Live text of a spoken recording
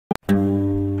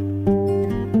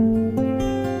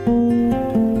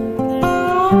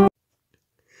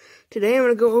Today I'm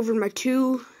going to go over my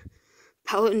two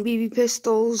pellet and BB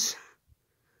pistols.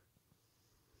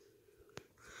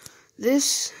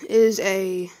 This is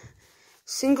a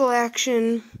single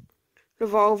action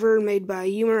revolver made by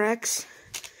umerex.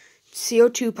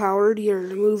 CO2 powered. You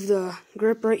remove the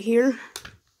grip right here.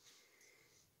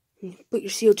 You put your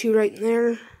CO2 right in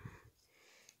there.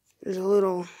 There's a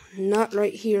little nut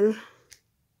right here.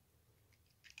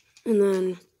 And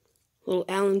then a little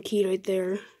Allen key right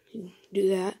there. You do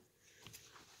that.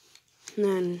 And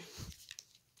then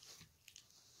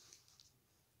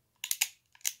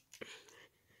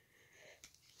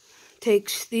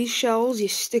takes these shells, you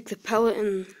stick the pellet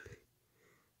in the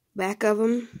back of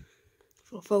them.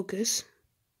 It'll focus.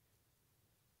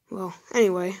 Well,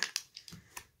 anyway,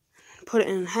 put it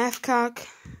in half cock.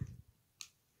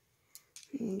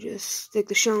 And just stick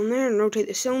the shell in there and rotate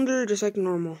the cylinder just like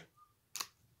normal.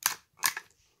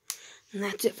 And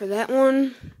that's it for that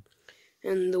one.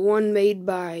 And the one made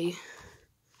by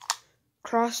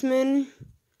Crossman,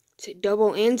 it's a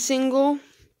double and single.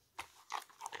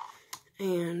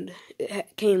 And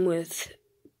it came with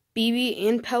BB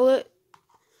and pellet.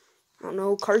 I don't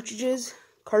know, cartridges.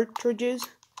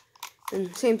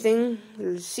 And same thing,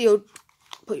 there's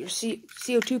put your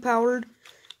CO2 powered,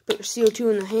 put your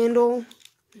CO2 in the handle,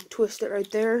 and twist it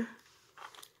right there.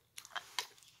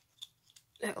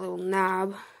 That little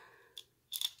knob.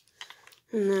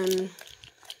 And then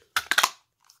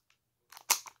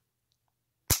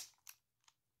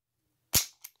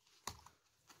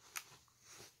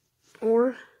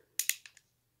and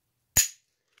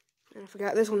I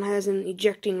forgot this one has an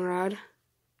ejecting rod.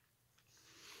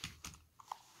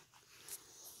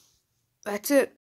 That's it.